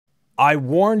I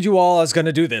warned you all I was going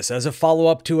to do this as a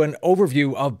follow-up to an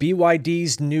overview of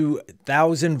BYD's new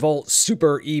 1000-volt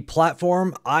Super E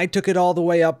platform. I took it all the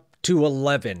way up to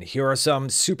 11. Here are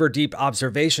some super deep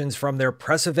observations from their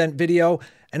press event video,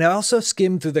 and I also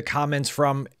skimmed through the comments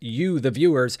from you, the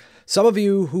viewers, some of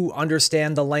you who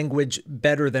understand the language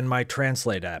better than my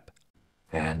Translate app.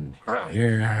 And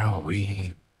here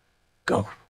we go.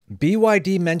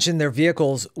 BYD mentioned their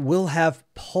vehicles will have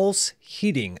pulse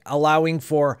heating, allowing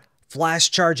for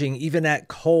flash charging even at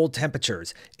cold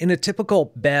temperatures. In a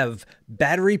typical BEV,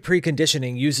 battery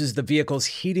preconditioning uses the vehicle's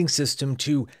heating system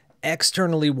to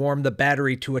externally warm the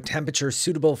battery to a temperature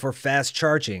suitable for fast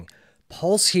charging.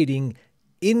 Pulse heating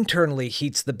internally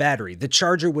heats the battery. The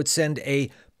charger would send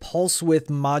a pulse width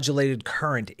modulated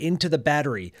current into the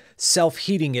battery,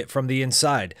 self-heating it from the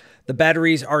inside. The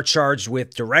batteries are charged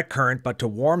with direct current, but to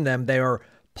warm them, they are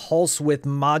pulse width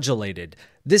modulated.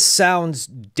 This sounds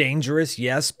dangerous,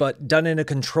 yes, but done in a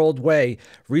controlled way.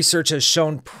 Research has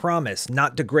shown promise,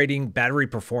 not degrading battery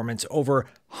performance over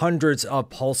hundreds of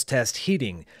pulse test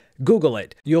heating. Google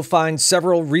it. You'll find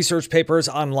several research papers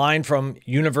online from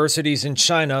universities in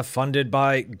China funded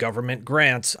by government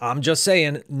grants. I'm just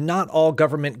saying, not all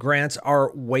government grants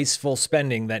are wasteful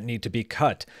spending that need to be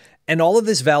cut. And all of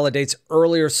this validates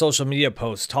earlier social media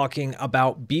posts talking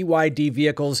about BYD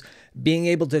vehicles being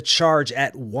able to charge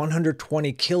at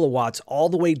 120 kilowatts all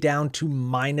the way down to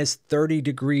minus 30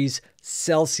 degrees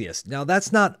Celsius. Now,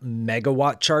 that's not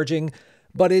megawatt charging,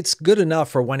 but it's good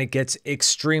enough for when it gets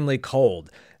extremely cold.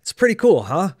 It's pretty cool,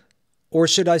 huh? Or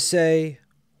should I say,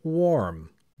 warm.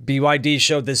 BYD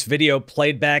showed this video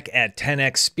played back at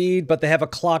 10x speed, but they have a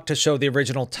clock to show the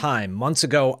original time. Months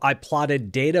ago, I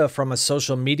plotted data from a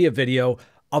social media video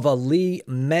of a Li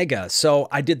Mega, so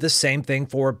I did the same thing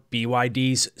for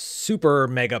BYD's Super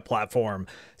Mega platform.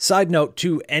 Side note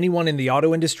to anyone in the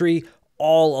auto industry,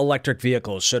 all electric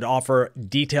vehicles should offer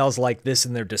details like this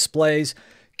in their displays: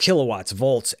 kilowatts,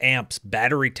 volts, amps,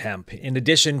 battery temp, in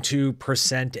addition to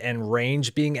percent and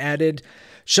range being added.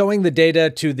 Showing the data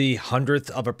to the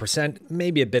 100th of a percent may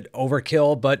be a bit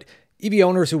overkill, but EV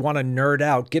owners who want to nerd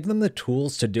out, give them the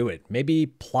tools to do it. Maybe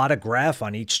plot a graph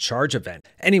on each charge event.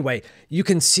 Anyway, you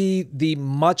can see the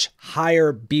much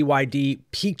higher BYD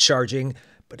peak charging,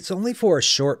 but it's only for a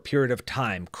short period of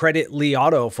time. Credit Li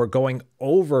Auto for going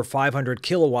over 500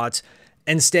 kilowatts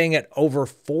and staying at over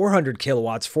 400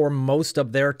 kilowatts for most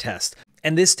of their tests.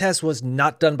 And this test was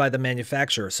not done by the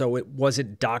manufacturer, so it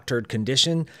wasn't doctored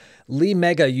condition. Li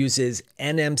Mega uses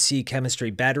NMC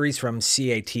chemistry batteries from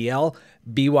CATL.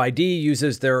 BYD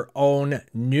uses their own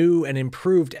new and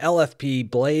improved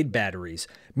LFP blade batteries.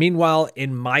 Meanwhile,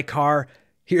 in my car,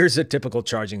 here's a typical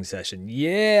charging session.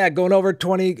 Yeah, going over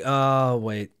 20.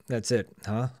 Wait, that's it,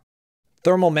 huh?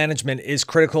 Thermal management is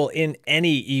critical in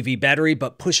any EV battery,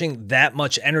 but pushing that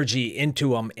much energy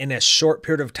into them in a short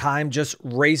period of time just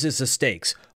raises the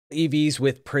stakes. EVs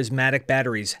with prismatic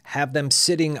batteries have them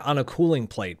sitting on a cooling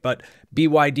plate, but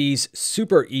BYD's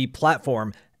Super E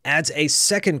platform adds a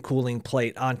second cooling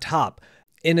plate on top.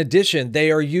 In addition,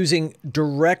 they are using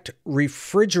direct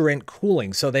refrigerant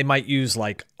cooling, so they might use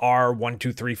like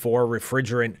R1234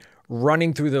 refrigerant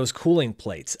running through those cooling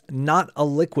plates, not a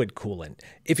liquid coolant.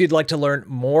 If you'd like to learn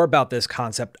more about this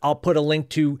concept, I'll put a link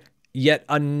to yet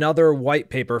another white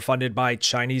paper funded by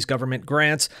Chinese government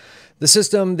grants. The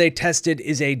system they tested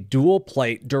is a dual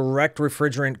plate direct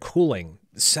refrigerant cooling.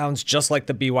 Sounds just like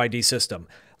the BYD system.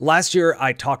 Last year,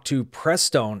 I talked to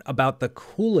Prestone about the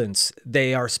coolants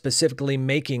they are specifically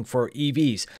making for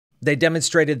EVs. They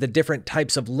demonstrated the different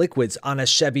types of liquids on a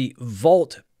Chevy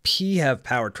Volt PHEV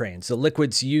powertrains. The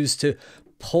liquids used to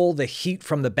pull the heat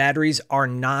from the batteries are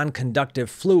non-conductive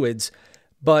fluids,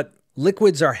 but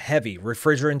liquids are heavy,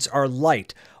 refrigerants are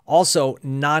light, also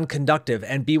non-conductive,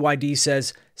 and BYD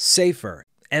says safer,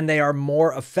 and they are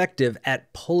more effective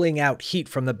at pulling out heat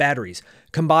from the batteries.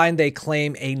 Combined, they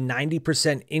claim a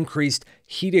 90% increased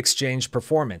heat exchange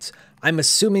performance. I'm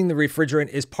assuming the refrigerant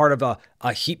is part of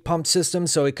a heat pump system,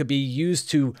 so it could be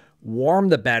used to warm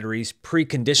the batteries,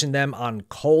 precondition them on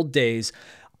cold days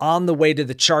on the way to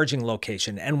the charging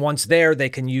location. And once there, they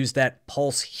can use that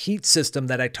pulse heat system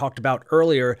that I talked about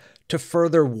earlier to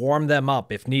further warm them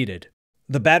up if needed.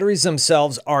 The batteries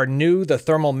themselves are new. The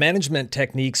thermal management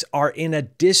techniques are in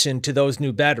addition to those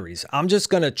new batteries. I'm just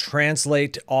going to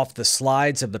translate off the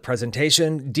slides of the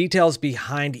presentation. Details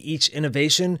behind each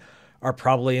innovation are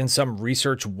probably in some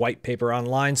research white paper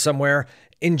online somewhere.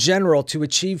 In general, to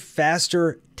achieve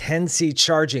faster 10C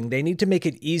charging, they need to make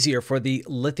it easier for the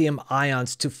lithium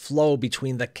ions to flow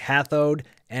between the cathode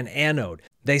and anode.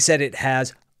 They said it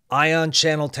has ion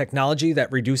channel technology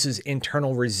that reduces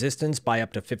internal resistance by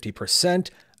up to 50%,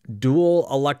 Dual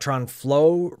electron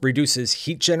flow reduces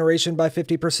heat generation by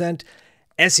 50%.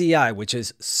 SEI, which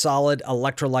is solid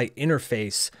electrolyte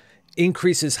interface,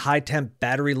 increases high-temp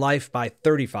battery life by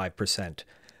 35%.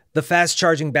 The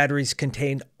fast-charging batteries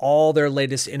contain all their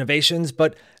latest innovations,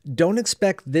 but don't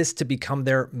expect this to become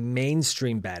their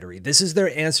mainstream battery. This is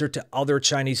their answer to other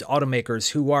Chinese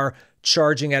automakers who are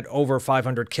charging at over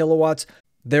 500 kilowatts.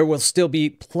 There will still be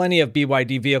plenty of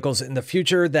BYD vehicles in the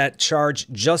future that charge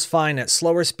just fine at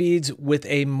slower speeds with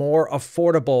a more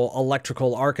affordable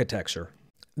electrical architecture.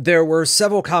 There were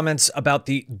several comments about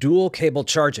the dual cable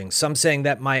charging, some saying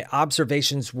that my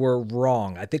observations were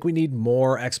wrong. I think we need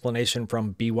more explanation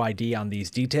from BYD on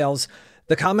these details.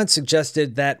 The comments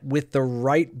suggested that with the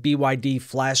right BYD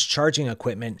flash charging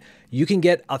equipment, you can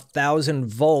get 1,000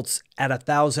 volts at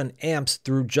 1,000 amps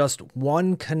through just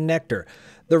one connector.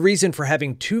 The reason for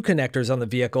having two connectors on the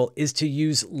vehicle is to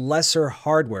use lesser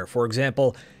hardware. For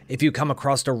example, if you come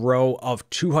across a row of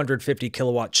 250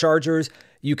 kilowatt chargers,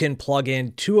 you can plug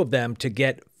in two of them to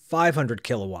get 500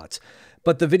 kilowatts.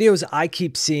 But the videos I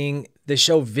keep seeing, they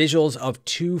show visuals of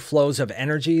two flows of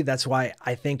energy. That's why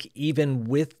I think even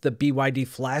with the BYD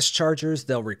flash chargers,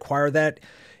 they'll require that.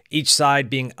 Each side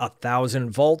being 1,000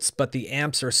 volts, but the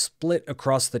amps are split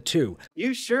across the two.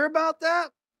 You sure about that?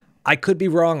 I could be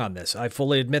wrong on this. I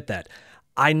fully admit that.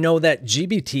 I know that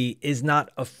GBT is not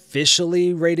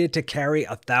officially rated to carry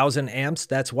 1,000 amps.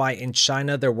 That's why in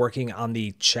China they're working on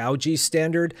the Chaoji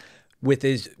standard, which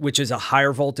is a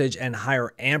higher voltage and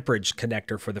higher amperage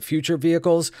connector for the future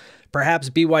vehicles. Perhaps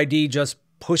BYD just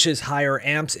pushes higher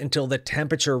amps until the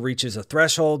temperature reaches a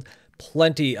threshold.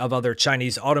 Plenty of other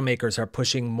Chinese automakers are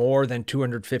pushing more than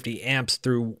 250 amps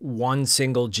through one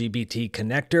single GBT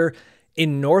connector.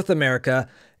 In North America,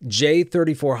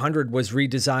 J3400 was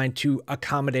redesigned to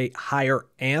accommodate higher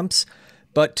amps,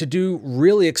 but to do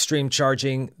really extreme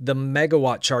charging, the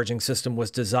Megawatt charging system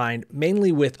was designed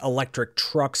mainly with electric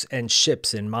trucks and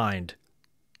ships in mind.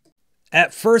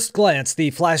 At first glance,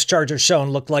 the flash charger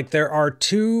shown looked like there are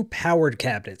two powered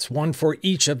cabinets, one for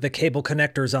each of the cable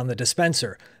connectors on the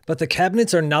dispenser. But the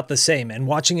cabinets are not the same, and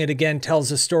watching it again tells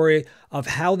a story of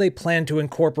how they plan to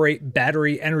incorporate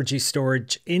battery energy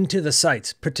storage into the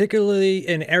sites, particularly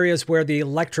in areas where the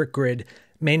electric grid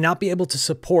may not be able to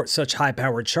support such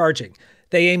high-powered charging.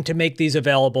 They aim to make these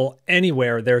available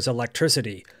anywhere there's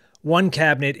electricity. One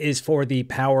cabinet is for the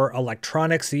power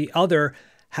electronics, the other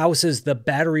houses the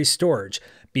battery storage,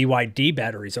 BYD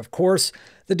batteries, of course.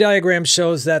 The diagram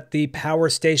shows that the power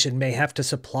station may have to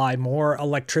supply more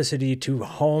electricity to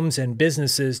homes and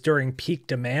businesses during peak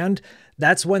demand.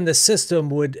 That's when the system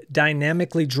would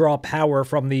dynamically draw power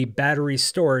from the battery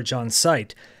storage on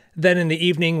site. Then in the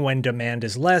evening, when demand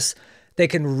is less, they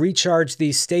can recharge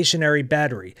the stationary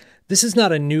battery. This is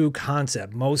not a new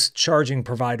concept. Most charging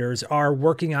providers are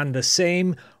working on the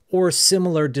same or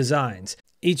similar designs.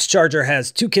 Each charger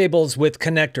has two cables with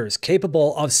connectors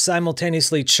capable of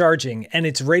simultaneously charging, and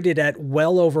it's rated at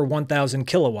well over 1,000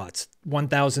 kilowatts,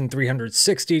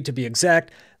 1,360 to be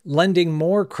exact, lending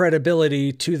more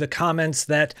credibility to the comments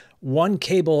that one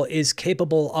cable is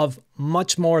capable of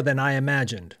much more than I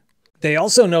imagined. They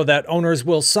also know that owners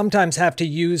will sometimes have to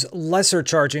use lesser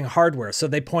charging hardware, so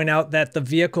they point out that the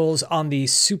vehicles on the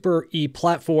Super E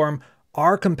platform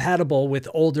are compatible with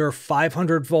older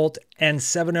 500 volt and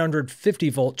 750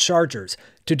 volt chargers.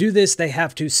 To do this, they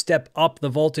have to step up the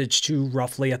voltage to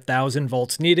roughly 1,000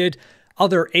 volts needed.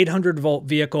 Other 800 volt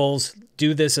vehicles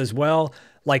do this as well,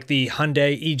 like the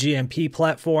Hyundai eGMP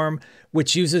platform,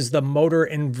 which uses the motor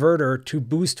inverter to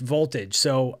boost voltage.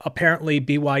 So apparently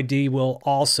BYD will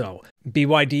also.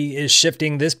 BYD is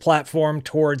shifting this platform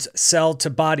towards cell to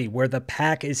body, where the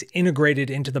pack is integrated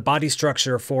into the body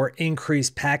structure for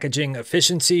increased packaging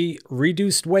efficiency,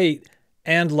 reduced weight,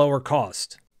 and lower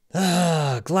cost.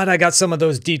 Glad I got some of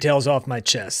those details off my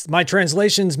chest. My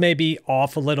translations may be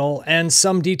off a little, and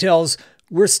some details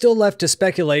we're still left to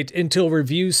speculate until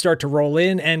reviews start to roll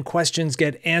in and questions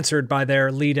get answered by their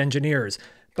lead engineers.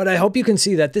 But I hope you can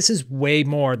see that this is way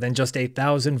more than just a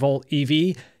 1,000 volt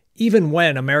EV. Even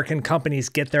when American companies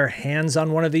get their hands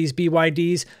on one of these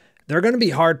BYDs, they're going to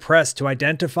be hard pressed to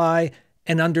identify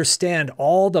and understand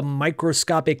all the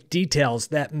microscopic details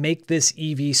that make this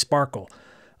EV sparkle.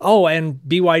 Oh, and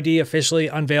BYD officially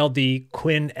unveiled the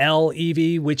Quinn L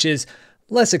EV, which is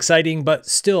less exciting, but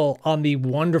still on the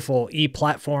wonderful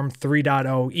e-platform 3.0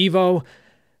 Evo.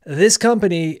 This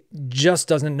company just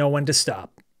doesn't know when to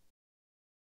stop.